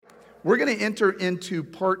we're going to enter into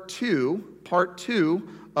part two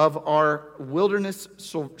of our Wilderness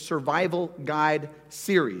Survival Guide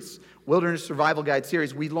series. Wilderness Survival Guide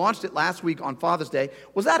series. We launched it last week on Father's Day.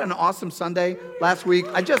 Was that an awesome Sunday last week?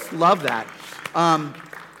 I just love that.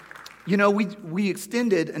 We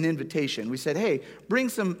extended an invitation. We said, hey, bring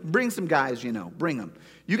some guys, bring them.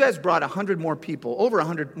 You guys brought 100 more people, over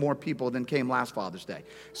 100 more people than came last Father's Day.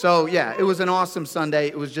 So, yeah, it was an awesome Sunday.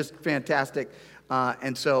 It was just fantastic.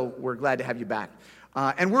 And so we're glad to have you back.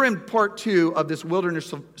 And we're in part 2 of this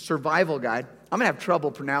Wilderness Survival Guide. I'm going to have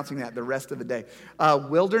trouble pronouncing that the rest of the day.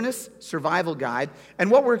 Wilderness Survival Guide. And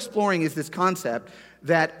what we're exploring is this concept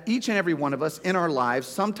that each and every one of us in our lives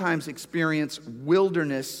sometimes experience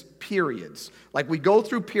wilderness periods. Like we go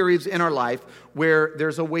through periods in our life where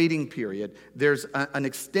there's a waiting period. There's an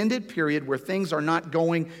extended period where things are not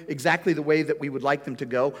going exactly the way that we would like them to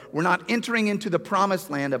go. We're not entering into the promised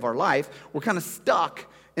land of our life. We're kind of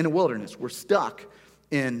stuck in a wilderness. We're stuck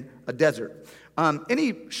in a desert.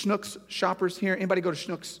 Any Schnucks shoppers here? Anybody go to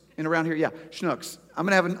Schnucks in around here? Yeah, Schnucks. I'm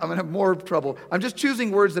gonna have more trouble. I'm just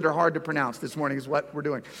choosing words that are hard to pronounce this morning is what we're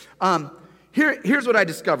doing. Here's what I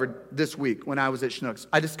discovered this week when I was at Schnucks.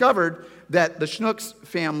 I discovered that the Schnucks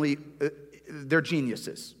family, they're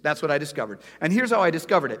geniuses. That's what I discovered. And here's how I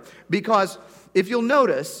discovered it. Because if you'll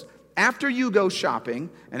notice, after you go shopping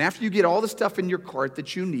and after you get all the stuff in your cart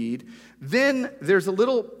that you need, then there's a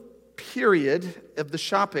little period of the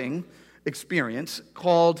shopping experience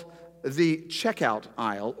called the checkout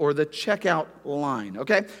aisle or the checkout line,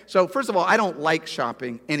 okay? So first of all, I don't like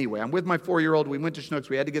shopping anyway. I'm with my 4-year-old. We went to Schnucks.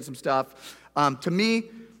 We had to get some stuff. To me,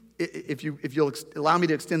 if you'll allow me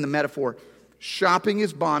to extend the metaphor, shopping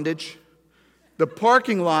is bondage. The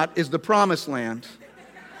parking lot is the promised land.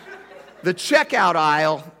 The checkout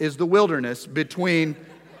aisle is the wilderness between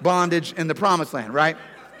bondage and the promised land, right?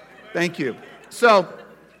 Thank you. So,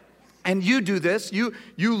 and you do this, you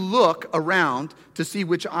look around to see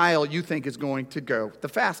which aisle you think is going to go the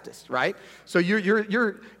fastest, right? So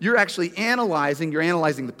you're actually analyzing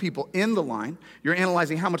the people in the line. You're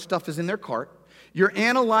analyzing how much stuff is in their cart. You're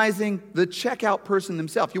analyzing the checkout person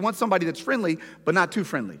themselves. You want somebody that's friendly, but not too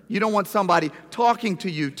friendly. You don't want somebody talking to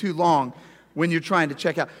you too long when you're trying to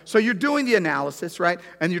check out. So you're doing the analysis, right?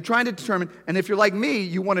 And you're trying to determine, and if you're like me,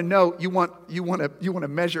 you want to know, you want to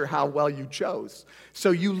measure how well you chose.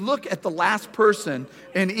 So you look at the last person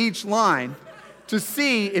in each line to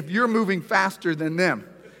see if you're moving faster than them.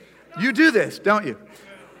 You do this, don't you?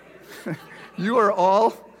 You are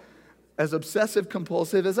all as obsessive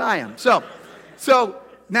compulsive as I am. So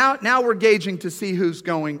now we're gauging to see who's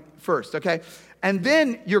going first, okay? And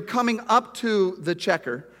then you're coming up to the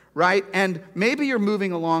checker, right? And maybe you're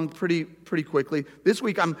moving along pretty quickly. This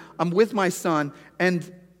week I'm with my son,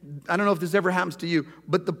 and I don't know if this ever happens to you,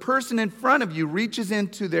 but the person in front of you reaches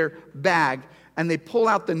into their bag and they pull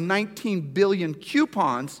out the 19 billion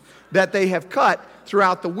coupons that they have cut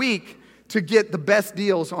throughout the week to get the best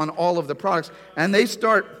deals on all of the products. And they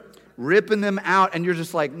start ripping them out, and you're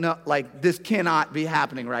just like, no, like this cannot be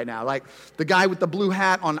happening right now. Like the guy with the blue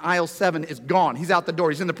hat on aisle 7 is gone. He's out the door.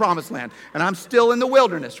 He's in the promised land, and I'm still in the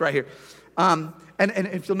wilderness right here. And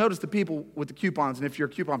if you'll notice the people with the coupons, and if you're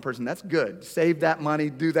a coupon person, that's good. Save that money,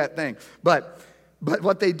 do that thing. But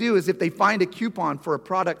what they do is if they find a coupon for a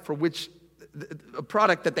product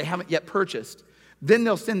that they haven't yet purchased, then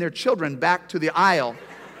they'll send their children back to the aisle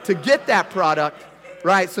to get that product,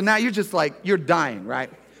 right? So now you're just like, you're dying, right?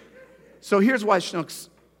 So here's why Schnucks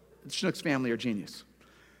family are genius.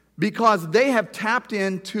 Because they have tapped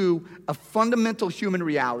into a fundamental human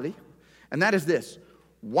reality, and that is this.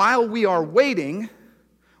 While we are waiting,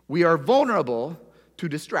 we are vulnerable to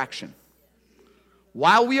distraction.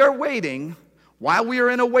 While we are waiting, while we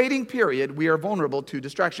are in a waiting period, we are vulnerable to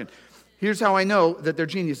distraction. Here's how I know that they're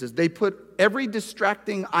geniuses. They put every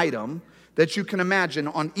distracting item that you can imagine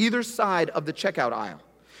on either side of the checkout aisle.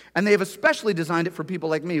 And they have especially designed it for people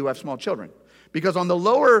like me who have small children. Because on the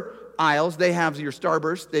lower aisles, they have your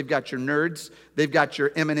Starburst, they've got your Nerds, they've got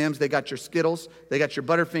your M&Ms, they got your Skittles, they got your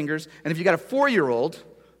Butterfingers. And if you got a 4-year-old,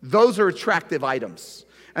 those are attractive items.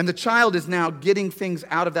 And the child is now getting things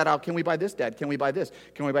out of that aisle. Can we buy this, Dad? Can we buy this?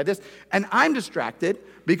 Can we buy this? And I'm distracted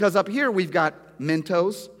because up here we've got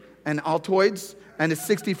Mentos and Altoids and a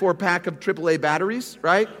 64-pack of AAA batteries,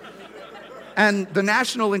 right? And the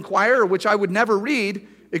National Enquirer, which I would never read,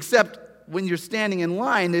 except when you're standing in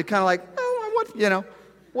line, they're kind of like, oh,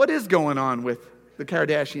 what is going on with the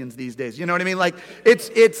Kardashians these days? You know what I mean? Like,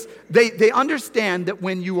 they understand that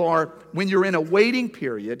when you're in a waiting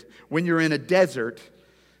period, when you're in a desert,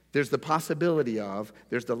 there's the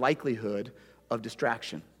likelihood of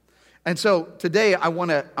distraction. And so today I want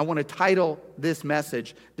to title this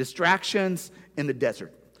message, Distractions in the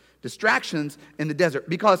Desert. Distractions in the desert.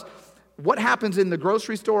 Because what happens in the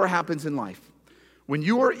grocery store happens in life. When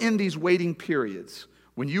you are in these waiting periods,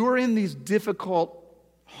 when you are in these difficult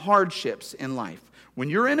hardships in life, when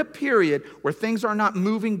you're in a period where things are not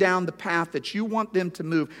moving down the path that you want them to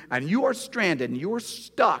move, and you are stranded and you are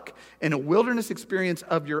stuck in a wilderness experience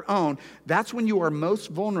of your own, that's when you are most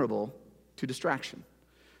vulnerable to distraction.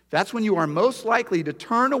 That's when you are most likely to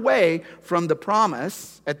turn away from the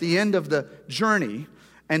promise at the end of the journey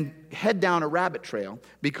and head down a rabbit trail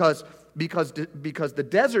because the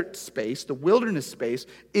desert space, the wilderness space,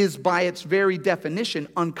 is by its very definition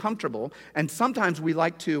uncomfortable, and sometimes we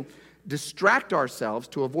like to distract ourselves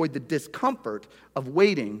to avoid the discomfort of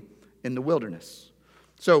waiting in the wilderness.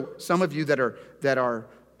 So some of you that are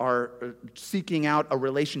seeking out a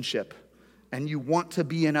relationship and you want to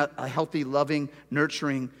be in a healthy, loving,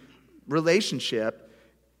 nurturing relationship,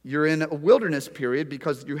 you're in a wilderness period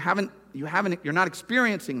because you're not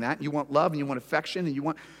experiencing that. You want love and you want affection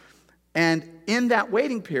and in that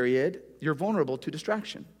waiting period, you're vulnerable to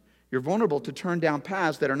distraction. You're vulnerable to turn down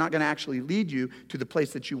paths that are not going to actually lead you to the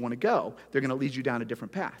place that you want to go. They're going to lead you down a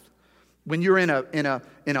different path. When you're in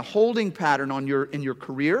a holding pattern in your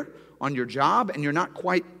career, on your job, and you're not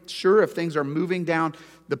quite sure if things are moving down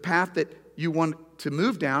the path that you want to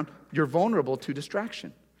move down, you're vulnerable to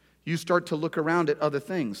distraction. You start to look around at other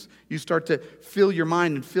things. You start to fill your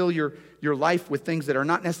mind and fill your life with things that are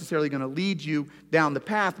not necessarily going to lead you down the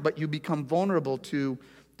path, but you become vulnerable to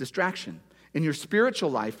distraction. In your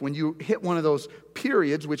spiritual life, when you hit one of those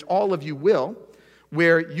periods, which all of you will,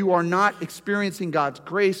 where you are not experiencing God's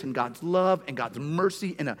grace and God's love and God's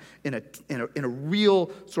mercy in a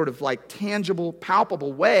real sort of like tangible,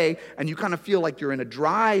 palpable way, and you kind of feel like you're in a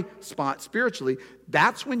dry spot spiritually,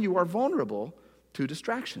 that's when you are vulnerable to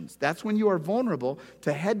distractions. That's when you are vulnerable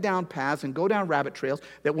to head down paths and go down rabbit trails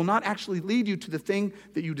that will not actually lead you to the thing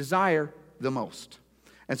that you desire the most.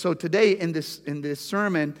 And so today in this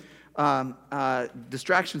sermon,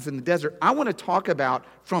 Distractions in the Desert, I want to talk about,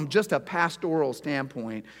 from just a pastoral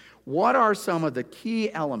standpoint, what are some of the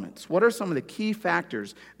key elements, what are some of the key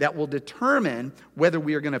factors that will determine whether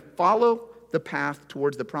we are going to follow the path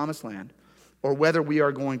towards the promised land or whether we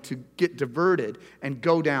are going to get diverted and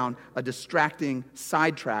go down a distracting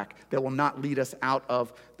sidetrack that will not lead us out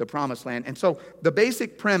of the promised land. And so the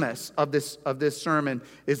basic premise of this sermon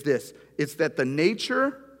is this. It's that the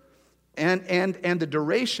nature and the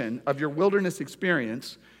duration of your wilderness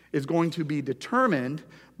experience is going to be determined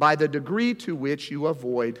by the degree to which you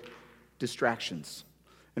avoid distractions.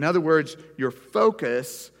 In other words, your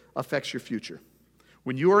focus affects your future.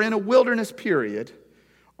 When you are in a wilderness period,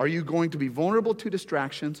 are you going to be vulnerable to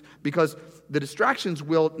distractions? Because the distractions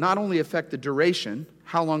will not only affect the duration,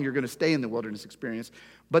 how long you're going to stay in the wilderness experience,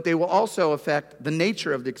 but they will also affect the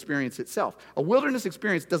nature of the experience itself. A wilderness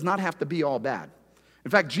experience does not have to be all bad. In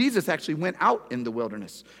fact, Jesus actually went out in the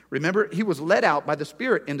wilderness. Remember, he was led out by the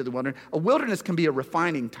Spirit into the wilderness. A wilderness can be a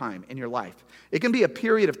refining time in your life. It can be a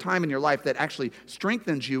period of time in your life that actually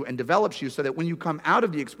strengthens you and develops you so that when you come out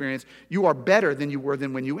of the experience, you are better than you were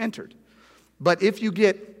than when you entered. But if you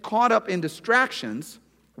get caught up in distractions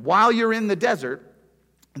while you're in the desert,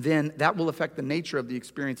 then that will affect the nature of the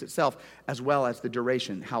experience itself as well as the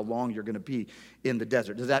duration, how long you're going to be in the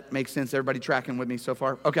desert. Does that make sense? Everybody tracking with me so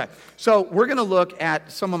far? Okay, so we're going to look at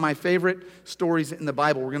some of my favorite stories in the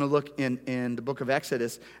Bible. We're going to look in the book of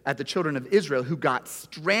Exodus at the children of Israel who got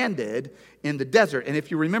stranded in the desert. And if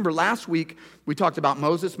you remember last week, we talked about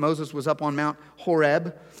Moses. Moses was up on Mount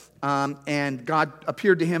Horeb, and God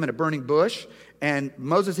appeared to him in a burning bush. And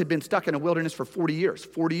Moses had been stuck in a wilderness for 40 years.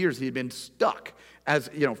 40 years he had been stuck.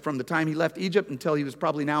 As you know, from the time he left Egypt until he was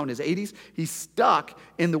probably now in his 80s, he's stuck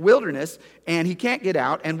in the wilderness and he can't get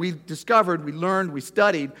out. And we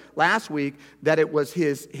studied last week that it was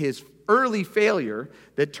his early failure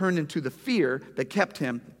that turned into the fear that kept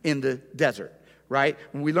him in the desert. Right?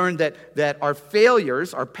 When we learned that our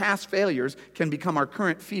failures, our past failures, can become our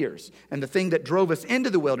current fears. And the thing that drove us into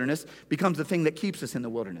the wilderness becomes the thing that keeps us in the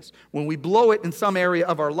wilderness. When we blow it in some area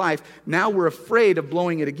of our life, now we're afraid of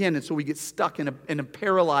blowing it again, and so we get stuck in a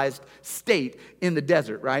paralyzed state in the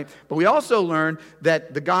desert, right? But we also learned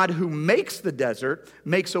that the God who makes the desert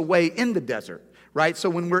makes a way in the desert. Right? So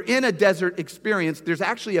when we're in a desert experience, there's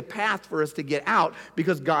actually a path for us to get out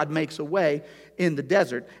because God makes a way in the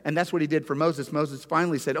desert. And that's what he did for Moses. Moses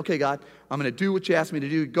finally said, okay, God, I'm going to do what you asked me to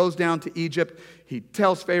do. He goes down to Egypt. He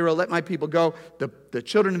tells Pharaoh, let my people go. The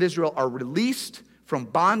children of Israel are released from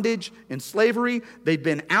bondage and slavery. They'd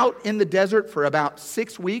been out in the desert for about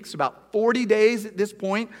 6 weeks, about 40 days at this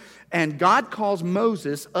point, and God calls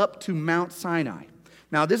Moses up to Mount Sinai.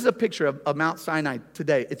 Now, this is a picture of Mount Sinai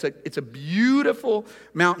today. It's a beautiful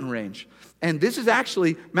mountain range. And this is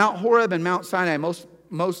actually Mount Horeb and Mount Sinai.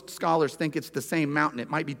 Most scholars think it's the same mountain. It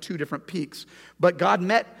might be two different peaks. But God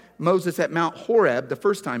met Moses at Mount Horeb the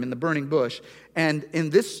first time in the burning bush. And in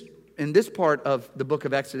this part of the book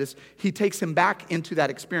of Exodus, he takes him back into that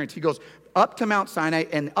experience. He goes up to Mount Sinai,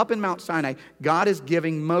 and up in Mount Sinai, God is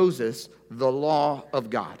giving Moses the law of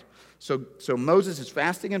God. So Moses is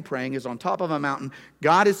fasting and praying, is on top of a mountain.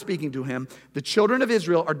 God is speaking to him. The children of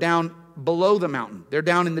Israel are down below the mountain. They're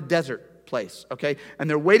down in the desert place, okay? And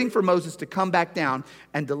they're waiting for Moses to come back down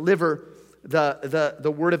and deliver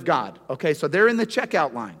the word of God, okay? So they're in the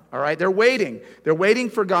checkout line, all right? They're waiting. They're waiting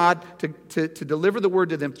for God to deliver the word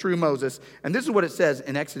to them through Moses. And this is what it says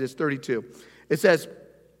in Exodus 32. It says,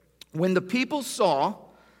 when the people saw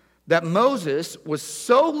that Moses was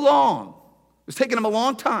so long, it was taking him a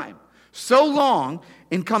long time, so long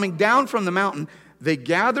in coming down from the mountain, they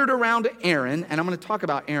gathered around Aaron, and I'm going to talk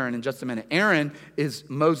about Aaron in just a minute. Aaron is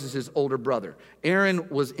Moses' older brother. Aaron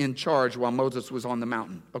was in charge while Moses was on the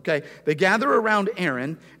mountain, okay? They gather around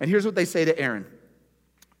Aaron, and here's what they say to Aaron.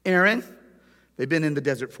 Aaron, they've been in the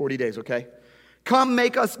desert 40 days, okay? Come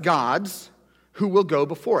make us gods who will go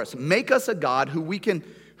before us. Make us a God who we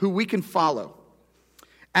can follow.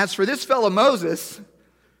 As for this fellow Moses,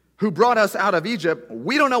 who brought us out of Egypt,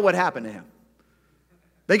 we don't know what happened to him.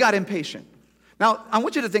 They got impatient. Now, I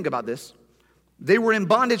want you to think about this. They were in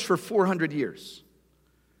bondage for 400 years.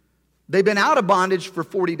 They've been out of bondage for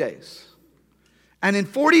 40 days. And in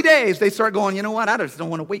 40 days, they start going, you know what? I just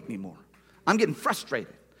don't want to wait anymore. I'm getting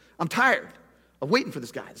frustrated. I'm tired of waiting for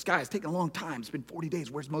this guy. This guy is taking a long time. It's been 40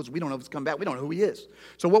 days. Where's Moses? We don't know if he's come back. We don't know who he is.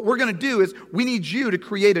 So what we're going to do is we need you to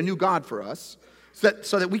create a new God for us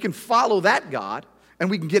so that we can follow that God and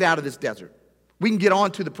we can get out of this desert. We can get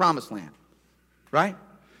on to the promised land, right?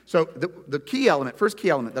 So the key element, first key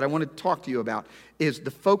element that I want to talk to you about is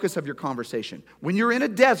the focus of your conversation. When you're in a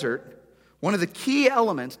desert, one of the key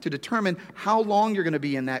elements to determine how long you're going to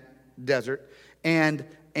be in that desert and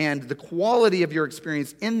the quality of your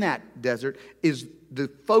experience in that desert is the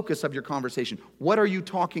focus of your conversation. What are you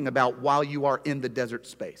talking about while you are in the desert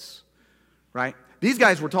space, right? These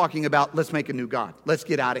guys were talking about, let's make a new God. Let's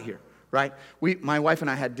get out of here. Right? My wife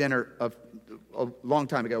and I had dinner a long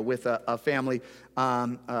time ago with a family,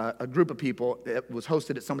 a group of people. It was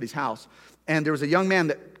hosted at somebody's house. And there was a young man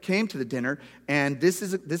that came to the dinner. And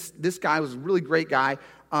this guy was a really great guy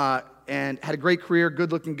and had a great career,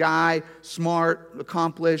 good-looking guy, smart,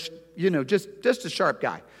 accomplished, just a sharp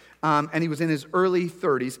guy. And he was in his early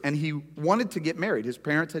 30s, and he wanted to get married. His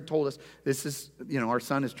parents had told us, our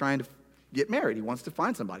son is trying to get married. He wants to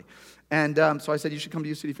find somebody. And so I said, you should come to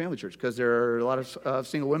U City Family Church because there are a lot of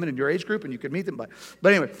single women in your age group and you could meet them. But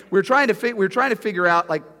anyway, we were trying to figure out,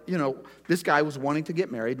 this guy was wanting to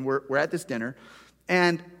get married and we're at this dinner.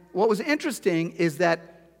 And what was interesting is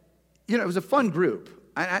that, it was a fun group.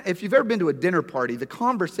 If you've ever been to a dinner party, the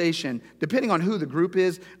conversation, depending on who the group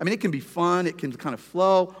is, it can be fun, it can kind of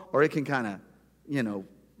flow, or it can kind of,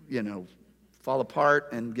 fall apart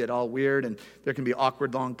and get all weird, and there can be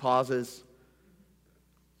awkward long pauses.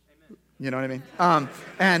 You know what I mean?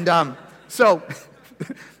 So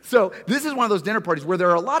this is one of those dinner parties where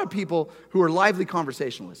there are a lot of people who are lively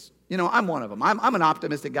conversationalists. I'm one of them. I'm an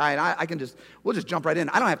optimistic guy, and we'll just jump right in.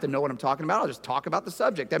 I don't have to know what I'm talking about. I'll just talk about the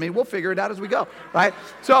subject. We'll figure it out as we go, right?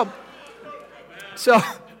 So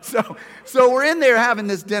we're in there having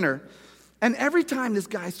this dinner, and every time this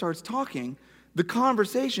guy starts talking, the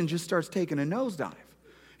conversation just starts taking a nosedive.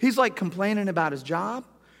 He's like complaining about his job.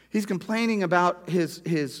 He's complaining about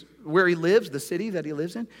his where he lives, the city that he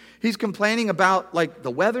lives in. He's complaining about the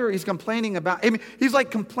weather. He's complaining about he's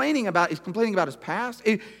complaining about his past.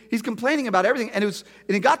 He's complaining about everything. And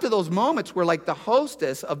it got to those moments where the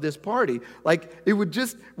hostess of this party,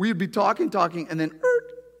 we'd be talking, and then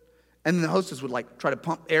and then the hostess would try to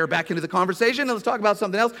pump air back into the conversation, and let's talk about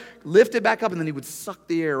something else, lift it back up, and then he would suck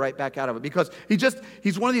the air right back out of it because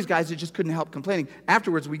he's one of these guys that just couldn't help complaining.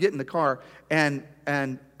 Afterwards, we get in the car, and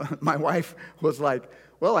my wife was like,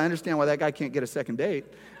 well, I understand why that guy can't get a second date.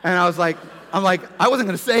 And I wasn't going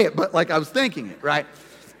to say it, but I was thinking it, right?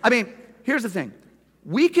 Here's the thing.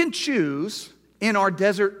 We can choose in our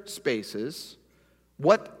desert spaces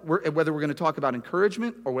whether we're going to talk about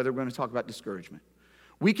encouragement or whether we're going to talk about discouragement.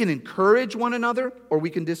 We can encourage one another or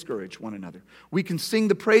we can discourage one another. We can sing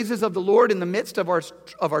the praises of the Lord in the midst of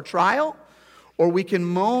our trial, or we can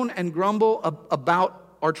moan and grumble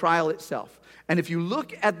about our trial itself. And if you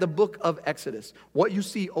look at the book of Exodus, what you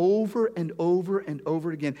see over and over and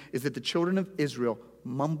over again is that the children of Israel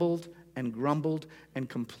mumbled and grumbled and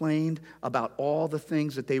complained about all the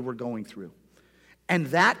things that they were going through. And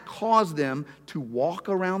that caused them to walk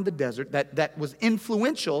around the desert. That was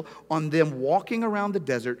influential on them walking around the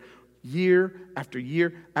desert year after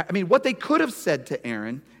year. I mean, what they could have said to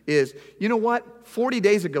Aaron is, you know what? 40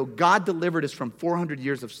 days ago, God delivered us from 400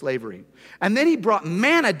 years of slavery. And then he brought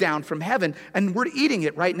manna down from heaven, and we're eating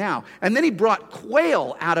it right now. And then he brought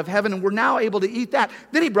quail out of heaven, and we're now able to eat that.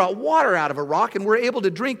 Then he brought water out of a rock, and we're able to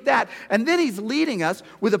drink that. And then he's leading us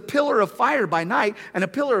with a pillar of fire by night and a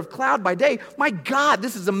pillar of cloud by day. My God,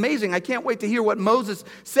 this is amazing. I can't wait to hear what Moses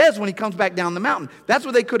says when he comes back down the mountain. That's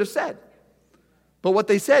what they could have said. But what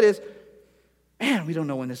they said is, man, we don't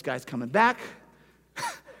know when this guy's coming back.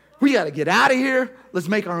 We got to get out of here. Let's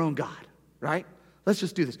make our own God, right? Let's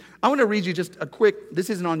just do this. I want to read you just a quick,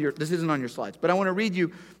 this isn't on your slides, but I want to read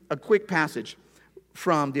you a quick passage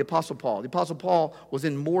from the Apostle Paul. The Apostle Paul was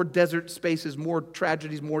in more desert spaces, more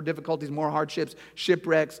tragedies, more difficulties, more hardships,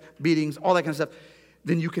 shipwrecks, beatings, all that kind of stuff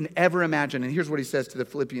than you can ever imagine. And here's what he says to the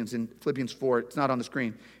Philippians in Philippians 4. It's not on the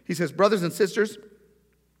screen. He says, brothers and sisters,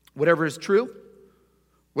 whatever is true,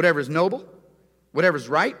 whatever is noble, whatever is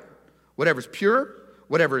right, whatever is pure,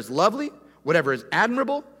 whatever is lovely, whatever is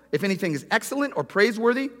admirable, if anything is excellent or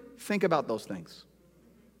praiseworthy, think about those things.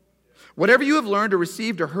 Whatever you have learned or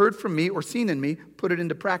received or heard from me or seen in me, put it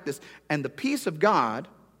into practice, and the peace of God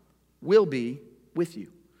will be with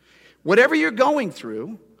you. Whatever you're going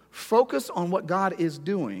through, focus on what God is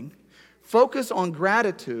doing. Focus on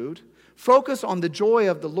gratitude. Focus on the joy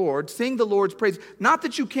of the Lord. Sing the Lord's praise. Not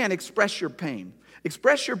that you can't express your pain.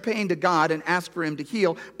 Express your pain to God and ask for him to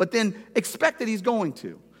heal, but then expect that he's going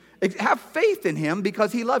to. Have faith in him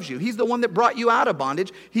because he loves you. He's the one that brought you out of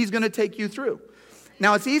bondage. He's going to take you through.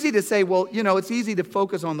 Now, it's easy to say, well, it's easy to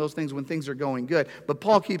focus on those things when things are going good. But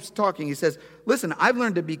Paul keeps talking. He says, listen, I've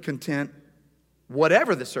learned to be content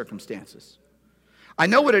whatever the circumstances. I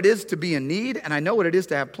know what it is to be in need, and I know what it is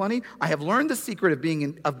to have plenty. I have learned the secret of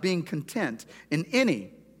being content in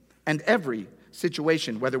any and every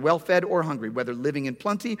situation, whether well-fed or hungry, whether living in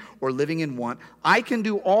plenty or living in want. I can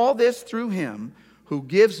do all this through him who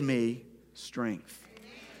gives me strength.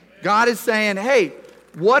 God is saying, hey,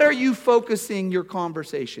 what are you focusing your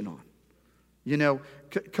conversation on?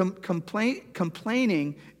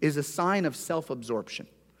 Complaining is a sign of self-absorption.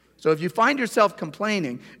 So if you find yourself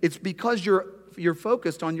complaining, it's because you're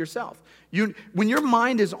focused on yourself. When your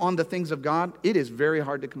mind is on the things of God, it is very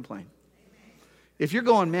hard to complain. If you're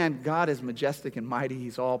going, man, God is majestic and mighty,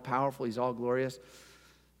 he's all powerful, he's all glorious.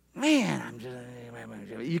 Man,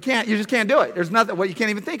 you just can't do it. There's nothing, you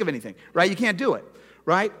can't even think of anything, right? You can't do it,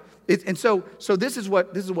 right? So this is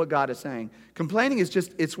what God is saying. Complaining is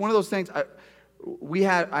it's one of those things.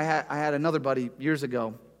 I had another buddy years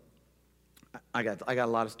ago. I got a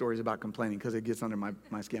lot of stories about complaining because it gets under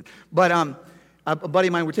my skin. But a buddy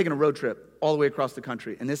of mine, we're taking a road trip all the way across the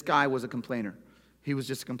country, and this guy was a complainer. He was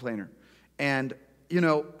just a complainer. And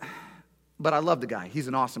but I love the guy. He's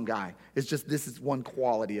an awesome guy. It's just this is one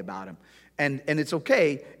quality about him. And it's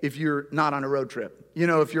okay if you're not on a road trip.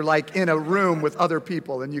 If you're like in a room with other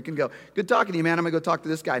people and you can go, good talking to you, man. I'm going to go talk to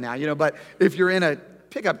this guy now. But if you're in a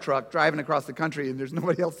pickup truck driving across the country and there's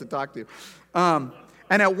nobody else to talk to. And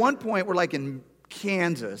at one point, we're like in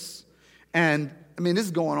Kansas. And, this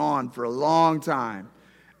is going on for a long time.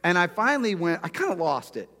 And I finally I kind of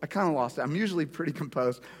lost it. I'm usually pretty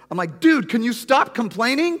composed. I'm like, dude, can you stop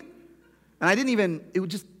complaining? And I didn't even, it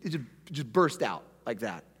just burst out like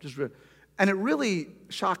that. And it really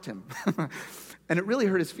shocked him. And it really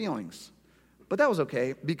hurt his feelings. But that was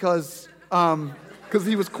okay because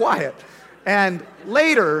he was quiet. And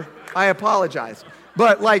later, I apologized.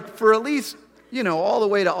 But like for at least, all the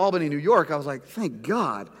way to Albany, New York, I was like, thank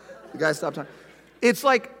God the guy stopped talking. It's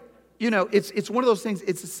like, it's one of those things,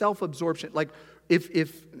 it's a self-absorption. Like,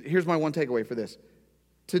 if here's my one takeaway for this.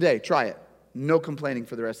 Today, try it. No complaining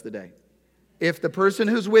for the rest of the day. If the person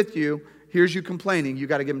who's with you hears you complaining, you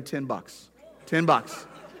got to give them $10. $10.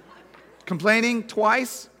 Complaining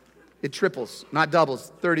twice, it triples, not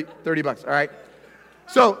doubles, $30, all right?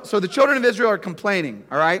 So the children of Israel are complaining,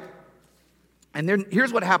 all right? And then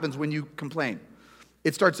here's what happens when you complain.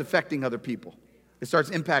 It starts affecting other people. It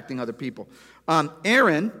starts impacting other people.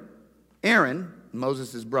 Aaron,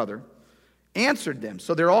 Moses' brother, answered them.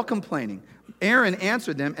 So they're all complaining. Aaron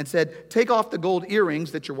answered them and said, take off the gold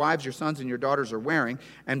earrings that your wives, your sons, and your daughters are wearing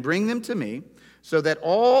and bring them to me. So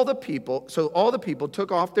all the people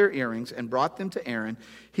took off their earrings and brought them to Aaron.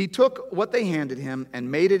 He took what they handed him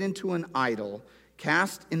and made it into an idol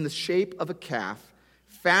cast in the shape of a calf,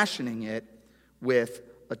 fashioning it with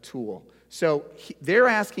a tool. So they're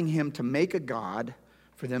asking him to make a god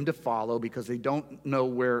for them to follow because they don't know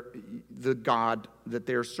where the God that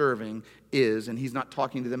they're serving is, and he's not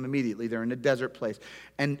talking to them immediately. They're in a desert place.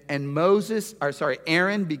 And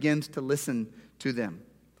Aaron begins to listen to them.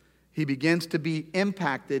 He begins to be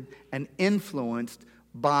impacted and influenced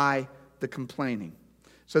by the complaining.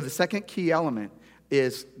 So the second key element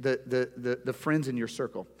is the friends in your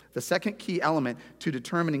circle. The second key element to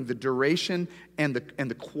determining the duration and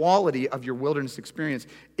the quality of your wilderness experience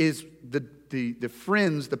is the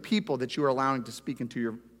friends, the people that you are allowing to speak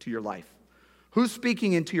into your life. Who's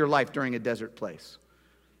speaking into your life during a desert place?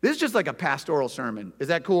 This is just like a pastoral sermon. Is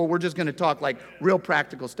that cool? We're just going to talk like real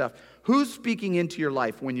practical stuff. Who's speaking into your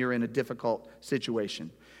life when you're in a difficult situation?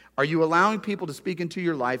 Are you allowing people to speak into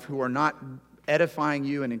your life who are not edifying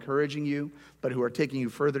you and encouraging you, but who are taking you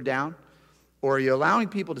further down? Or are you allowing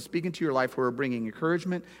people to speak into your life who are bringing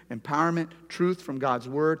encouragement, empowerment, truth from God's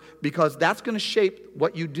word? Because that's going to shape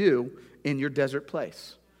what you do in your desert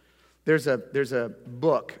place. There's a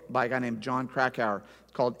book by a guy named John Krakauer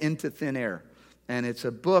called Into Thin Air. And it's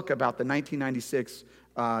a book about the 1996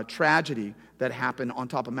 tragedy that happened on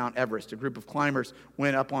top of Mount Everest. A group of climbers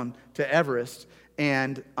went up to Everest,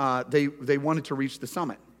 and they wanted to reach the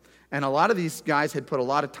summit. And a lot of these guys had put a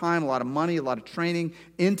lot of time, a lot of money, a lot of training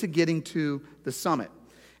into getting to the summit.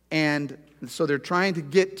 And so they're trying to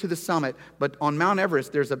get to the summit, but on Mount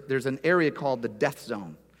Everest, there's an area called the death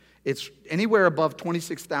zone. It's anywhere above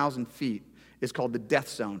 26,000 feet is called the death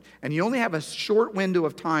zone. And you only have a short window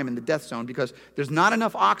of time in the death zone because there's not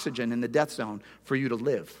enough oxygen in the death zone for you to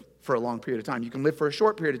live for a long period of time. You can live for a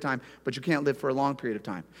short period of time, but you can't live for a long period of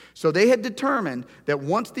time. So they had determined that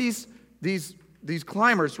once these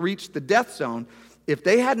climbers reached the death zone, if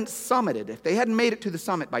they hadn't summited, if they hadn't made it to the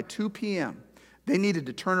summit by 2 p.m., they needed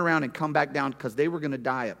to turn around and come back down because they were going to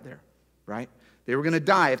die up there, right? They were going to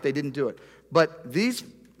die if they didn't do it. But these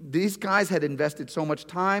guys had invested so much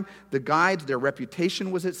time. The guides, their reputation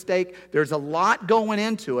was at stake. There's a lot going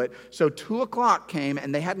into it. So 2 o'clock came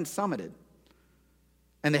and they hadn't summited.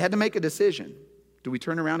 And they had to make a decision. Do we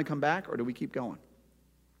turn around and come back or do we keep going?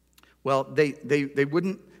 Well, they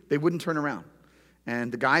wouldn't turn around.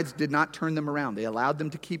 And the guides did not turn them around. They allowed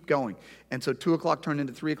them to keep going. And so 2 o'clock turned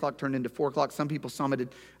into 3 o'clock, turned into 4 o'clock. Some people summited,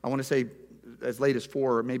 I want to say, as late as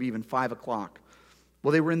 4 or maybe even 5 o'clock.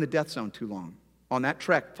 Well, they were in the death zone too long. On that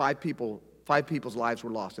trek, 5 people's lives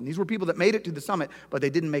were lost. And these were people that made it to the summit, but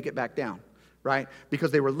they didn't make it back down, right?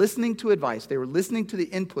 Because they were listening to advice. They were listening to the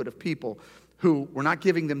input of people who were not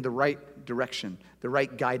giving them the right direction, the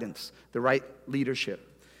right guidance, the right leadership.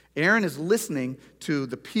 Aaron is listening to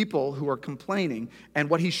the people who are complaining, and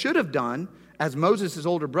what he should have done as Moses'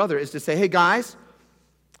 older brother is to say, hey guys,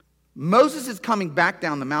 Moses is coming back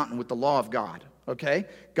down the mountain with the law of God, okay?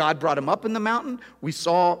 God brought him up in the mountain. We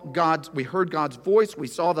heard God's voice. We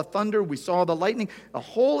saw the thunder. We saw the lightning, a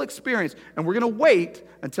whole experience, and we're going to wait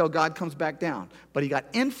until God comes back down. But he got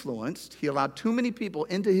influenced. He allowed too many people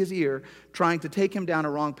into his ear trying to take him down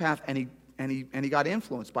a wrong path, and he got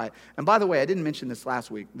influenced by it. And by the way, I didn't mention this last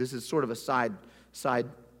week. This is sort of a side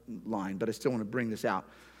line, but I still want to bring this out.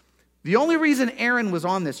 The only reason Aaron was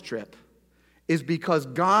on this trip is because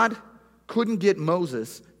God couldn't get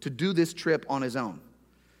Moses to do this trip on his own.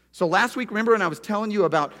 So last week, remember when I was telling you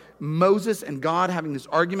about Moses and God having this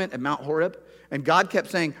argument at Mount Horeb? And God kept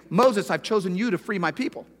saying, Moses, I've chosen you to free my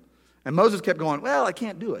people. And Moses kept going, well, I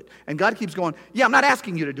can't do it. And God keeps going, yeah, I'm not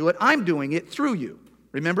asking you to do it. I'm doing it through you.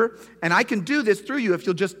 Remember? And I can do this through you if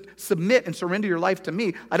you'll just submit and surrender your life to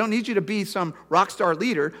me. I don't need you to be some rock star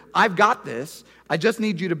leader. I've got this. I just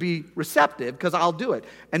need you to be receptive because I'll do it.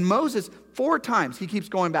 And Moses, 4 times, he keeps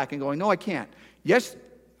going back and going, no, I can't. Yes,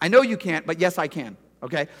 I know you can't, but yes, I can.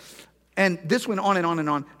 Okay? And this went on and on and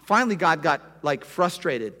on. Finally, God got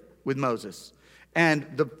frustrated with Moses. And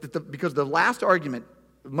because the last argument,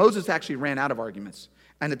 Moses actually ran out of arguments.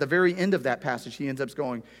 And at the very end of that passage, he ends up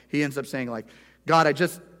saying God, I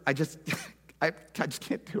just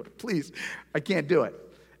can't do it. Please, I can't do it.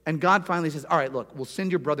 And God finally says, all right, look, we'll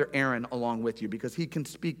send your brother Aaron along with you because he can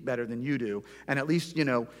speak better than you do. And at least,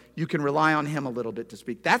 you can rely on him a little bit to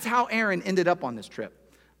speak. That's how Aaron ended up on this trip,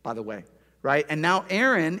 by the way, right? And now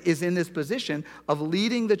Aaron is in this position of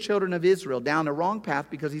leading the children of Israel down the wrong path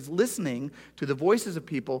because he's listening to the voices of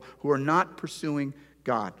people who are not pursuing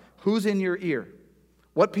God. Who's in your ear?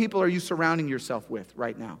 What people are you surrounding yourself with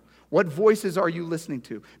right now? What voices are you listening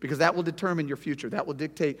to? Because that will determine your future. That will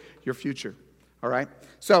dictate your future. All right?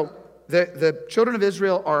 So the children of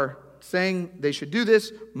Israel are saying they should do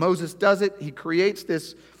this. Moses does it. He creates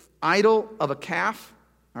this idol of a calf.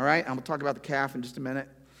 All right? I'm going to talk about the calf in just a minute.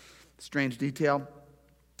 Strange detail.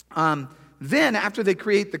 Then after they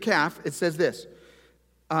create the calf, it says this.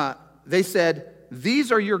 They said,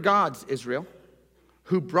 "These are your gods, Israel,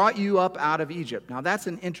 who brought you up out of Egypt." Now that's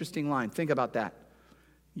an interesting line. Think about that.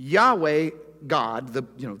 Yahweh God,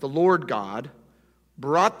 the Lord God,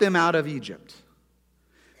 brought them out of Egypt.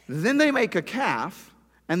 Then they make a calf,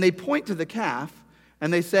 and they point to the calf,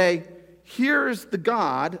 and they say, "Here's the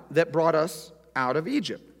God that brought us out of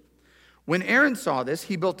Egypt." When Aaron saw this,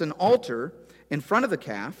 he built an altar in front of the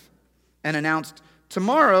calf and announced,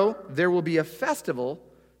 "Tomorrow there will be a festival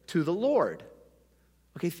to the Lord."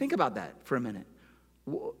 Okay, think about that for a minute.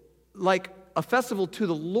 Like a festival to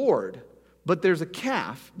the Lord, but there's a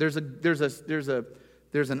calf, there's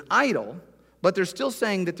an idol, but they're still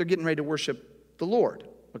saying that they're getting ready to worship the Lord.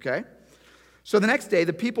 Okay? So the next day,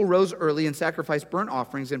 the people rose early and sacrificed burnt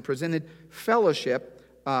offerings and presented fellowship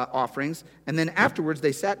offerings. And then afterwards,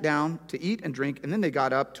 they sat down to eat and drink, and then they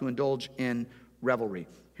got up to indulge in revelry.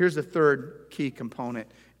 Here's the third key component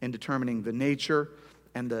in determining the nature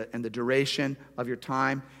and the duration of your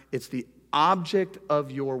time. It's the object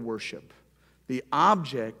of your worship. The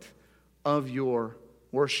object of your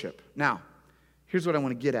worship. Now, here's what I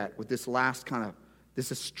want to get at with this last this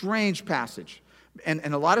is a strange passage.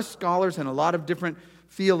 And a lot of scholars and a lot of different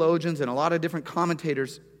theologians and a lot of different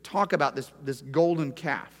commentators talk about this golden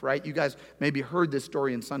calf, right? You guys maybe heard this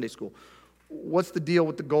story in Sunday school. What's the deal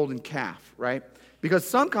with the golden calf, right? Because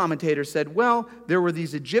some commentators said, well, there were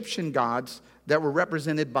these Egyptian gods that were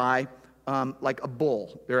represented by like a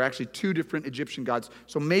bull. There are actually two different Egyptian gods.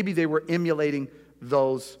 So maybe they were emulating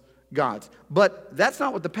those gods. But that's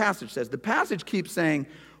not what the passage says. The passage keeps saying,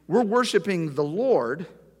 we're worshiping the Lord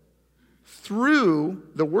through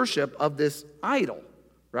the worship of this idol,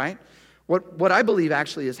 right? What I believe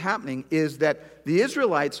actually is happening is that the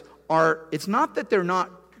Israelites it's not that they're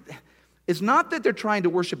trying to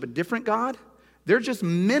worship a different God. They're just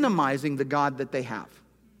minimizing the God that they have.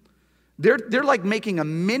 They're like making a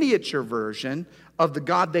miniature version of the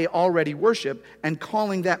God they already worship and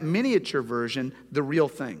calling that miniature version the real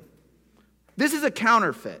thing. This is a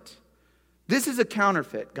counterfeit. This is a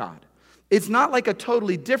counterfeit God. It's not like a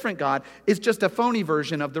totally different God. It's just a phony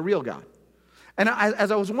version of the real God. And as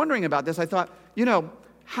I was wondering about this, I thought,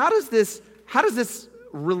 how does this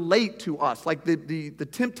relate to us? Like the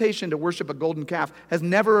temptation to worship a golden calf has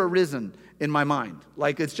never arisen in my mind.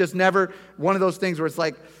 Like it's just never one of those things where it's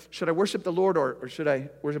like, should I worship the Lord or should I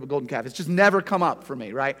worship a golden calf? It's just never come up for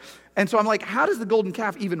me, right? And so I'm like, how does the golden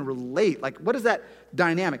calf even relate? Like, what is that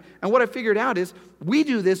dynamic? And what I figured out is we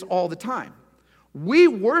do this all the time. We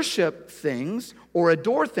worship things or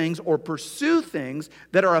adore things or pursue things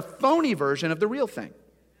that are a phony version of the real thing,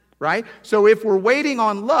 right? So if we're waiting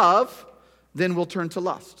on love, then we'll turn to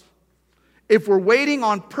lust. If we're waiting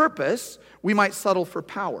on purpose, we might settle for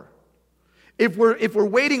power. If we're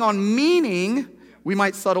waiting on meaning, we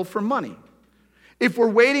might settle for money. If we're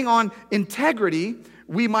waiting on integrity,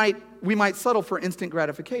 we might settle for instant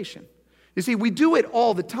gratification. You see, we do it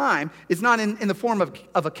all the time. It's not in the form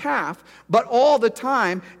of a calf, but all the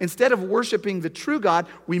time, instead of worshiping the true God,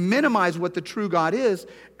 we minimize what the true God is,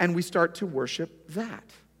 and we start to worship that.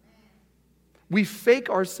 We fake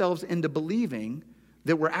ourselves into believing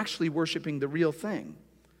that we're actually worshiping the real thing.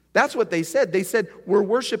 That's what they said. They said, we're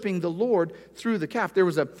worshiping the Lord through the calf. There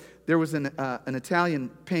was an Italian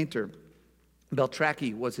painter,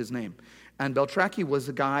 Beltracchi was his name. And Beltracchi was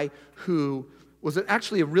a guy who was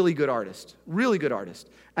actually a really good artist.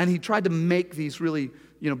 And he tried to make these really,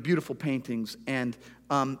 beautiful paintings,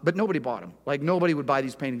 but nobody bought them. Like, nobody would buy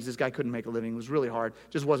these paintings. This guy couldn't make a living. It was really hard.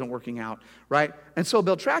 Just wasn't working out, right? And so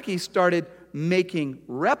Beltracchi started making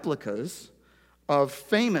replicas of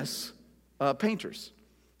famous painters.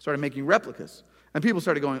 Started making replicas. And people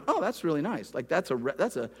started going, oh, that's really nice. Like, that's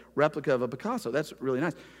a replica of a Picasso. That's really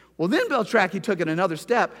nice. Well, then Beltracchi took it another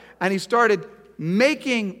step, and he started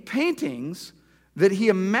making paintings that he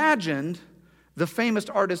imagined the famous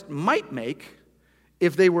artist might make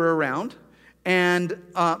if they were around,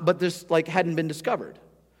 but this hadn't been discovered.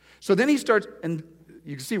 So then he starts, and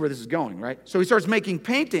you can see where this is going, right? So he starts making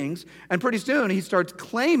paintings, and pretty soon he starts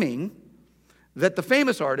claiming that the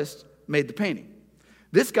famous artist made the painting.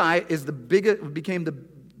 This guy became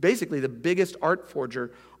basically the biggest art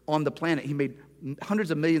forger on the planet. He made hundreds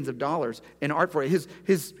of millions of dollars in art for it.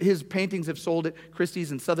 His paintings have sold at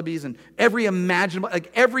Christie's and Sotheby's and every imaginable,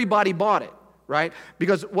 everybody bought it, right?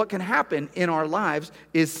 Because what can happen in our lives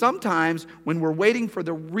is sometimes when we're waiting for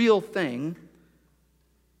the real thing,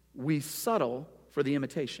 we settle for the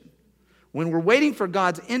imitation. When we're waiting for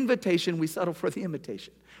God's invitation, we settle for the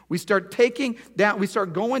imitation. We start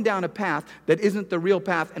going down a path that isn't the real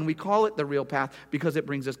path, and we call it the real path because it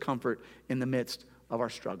brings us comfort in the midst of our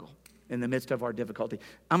struggle, in the midst of our difficulty.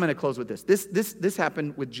 I'm going to close with this. This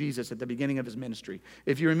happened with Jesus at the beginning of his ministry.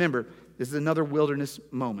 If you remember, this is another wilderness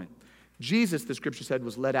moment. Jesus, the scripture said,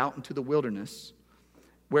 was led out into the wilderness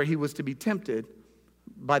where he was to be tempted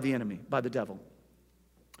by the enemy, by the devil.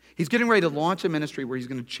 He's getting ready to launch a ministry where he's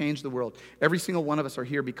going to change the world. Every single one of us are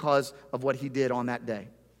here because of what he did on that day.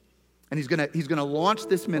 And he's going to launch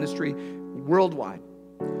this ministry worldwide.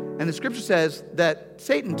 And the scripture says that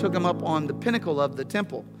Satan took him up on the pinnacle of the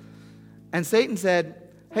temple. And Satan said,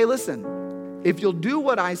 hey, listen, if you'll do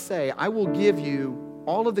what I say, I will give you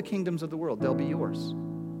all of the kingdoms of the world. They'll be yours.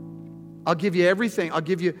 I'll give you everything. I'll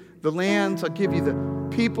give you the lands. I'll give you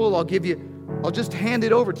the people. I'll just hand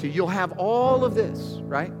it over to you. You'll have all of this,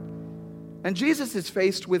 right? And Jesus is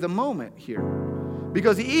faced with a moment here.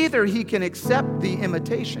 Because either he can accept the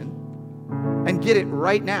imitation and get it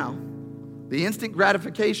right now, the instant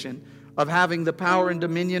gratification of having the power and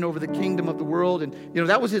dominion over the kingdom of the world. And,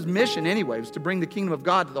 that was his mission anyway, was to bring the kingdom of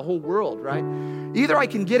God to the whole world, right? Either I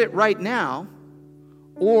can get it right now,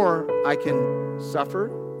 or I can suffer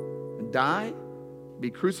and die, be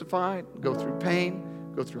crucified, go through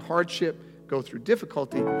pain, go through hardship, go through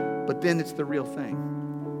difficulty, but then it's the real thing,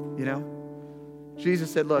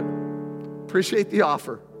 Jesus said, look, appreciate the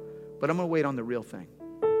offer, but I'm going to wait on the real thing.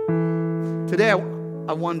 Today,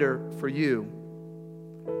 I wonder for you,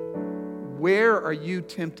 where are you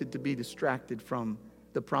tempted to be distracted from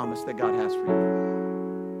the promise that God has for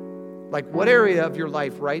you? Like, what area of your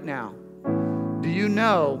life right now do you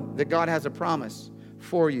know that God has a promise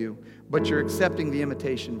for you, but you're accepting the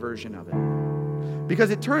imitation version of it?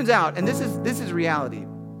 Because it turns out, and this is reality,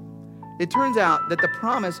 it turns out that the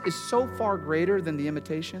promise is so far greater than the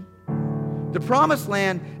imitation. The promised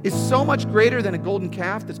land is so much greater than a golden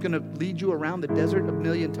calf that's going to lead you around the desert a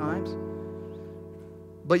million times.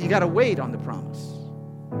 But you got to wait on the promise.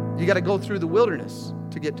 You got to go through the wilderness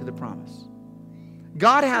to get to the promise.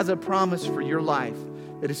 God has a promise for your life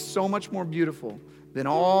that is so much more beautiful than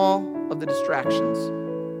all of the distractions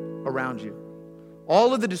around you.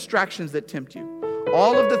 All of the distractions that tempt you.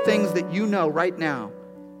 All of the things that you know right now,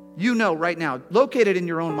 located in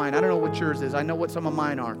your own mind. I don't know what yours is. I know what some of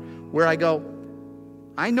mine are. Where I go,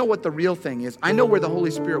 I know what the real thing is. I know where the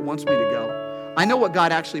Holy Spirit wants me to go. I know what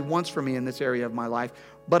God actually wants for me in this area of my life.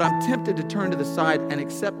 But I'm tempted to turn to the side and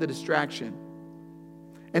accept the distraction.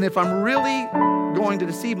 And if I'm really going to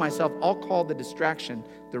deceive myself, I'll call the distraction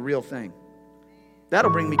the real thing.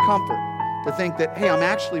 That'll bring me comfort to think that, hey, I'm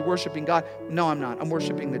actually worshiping God. No, I'm not. I'm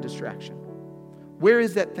worshiping the distraction. Where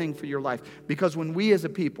is that thing for your life? Because when we as a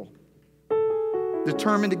people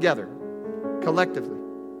determine together, collectively,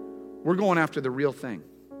 we're going after the real thing.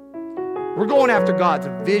 We're going after God's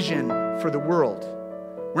vision for the world.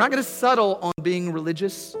 We're not going to settle on being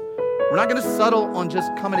religious. We're not going to settle on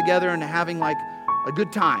just coming together and having like a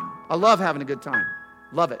good time. I love having a good time.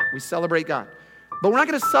 Love it. We celebrate God. But we're not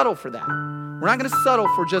going to settle for that. We're not going to settle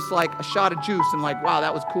for just like a shot of juice and like, wow,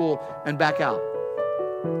 that was cool, and back out.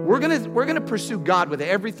 We're going to pursue God with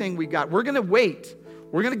everything we got. We're going to wait.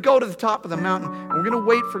 We're going to go to the top of the mountain, and we're going to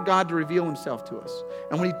wait for God to reveal himself to us.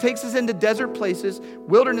 And when he takes us into desert places,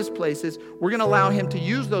 wilderness places, we're going to allow him to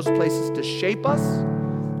use those places to shape us,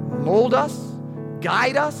 mold us,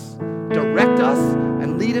 guide us, direct us,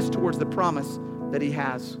 and lead us towards the promise that he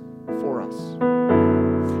has for us.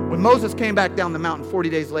 When Moses came back down the mountain 40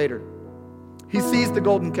 days later, he sees the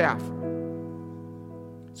golden calf.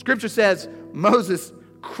 Scripture says Moses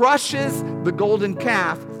crushes the golden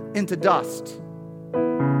calf into dust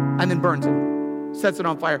and then burns it, sets it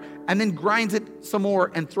on fire, and then grinds it some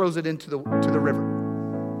more and throws it into the river.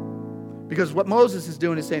 Because what Moses is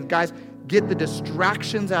doing is saying, guys, get the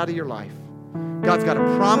distractions out of your life. God's got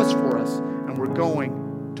a promise for us, and we're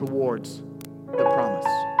going towards the promise.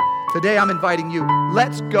 Today I'm inviting you,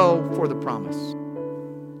 let's go for the promise.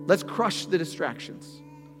 Let's crush the distractions,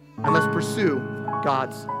 and let's pursue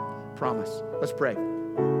God's promise. Let's pray.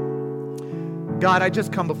 God, I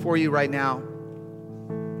just come before you right now.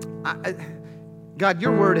 God,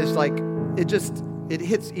 your word is like, it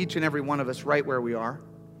hits each and every one of us right where we are.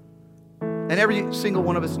 And every single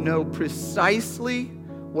one of us know precisely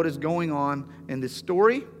what is going on in this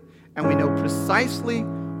story, and we know precisely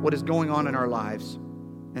what is going on in our lives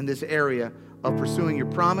in this area of pursuing your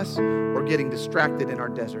promise or getting distracted in our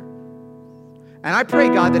desert. And I pray,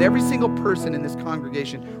 God, that every single person in this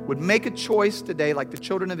congregation would make a choice today, like the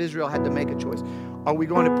children of Israel had to make a choice. Are we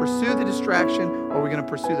going to pursue the distraction, or are we going to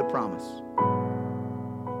pursue the promise?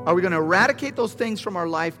 Are we going to eradicate those things from our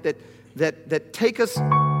life that take us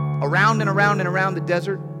around and around and around the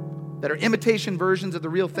desert, that are imitation versions of the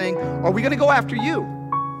real thing? Or are we going to go after you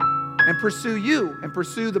and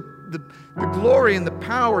pursue the the glory and the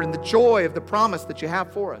power and the joy of the promise that you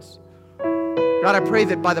have for us. God, I pray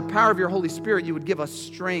that by the power of your Holy Spirit, you would give us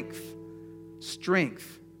strength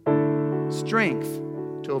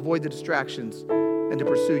to avoid the distractions and to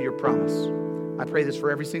pursue your promise. I pray this for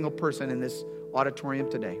every single person in this auditorium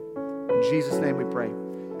today. In Jesus' name we pray.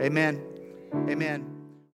 Amen. Amen.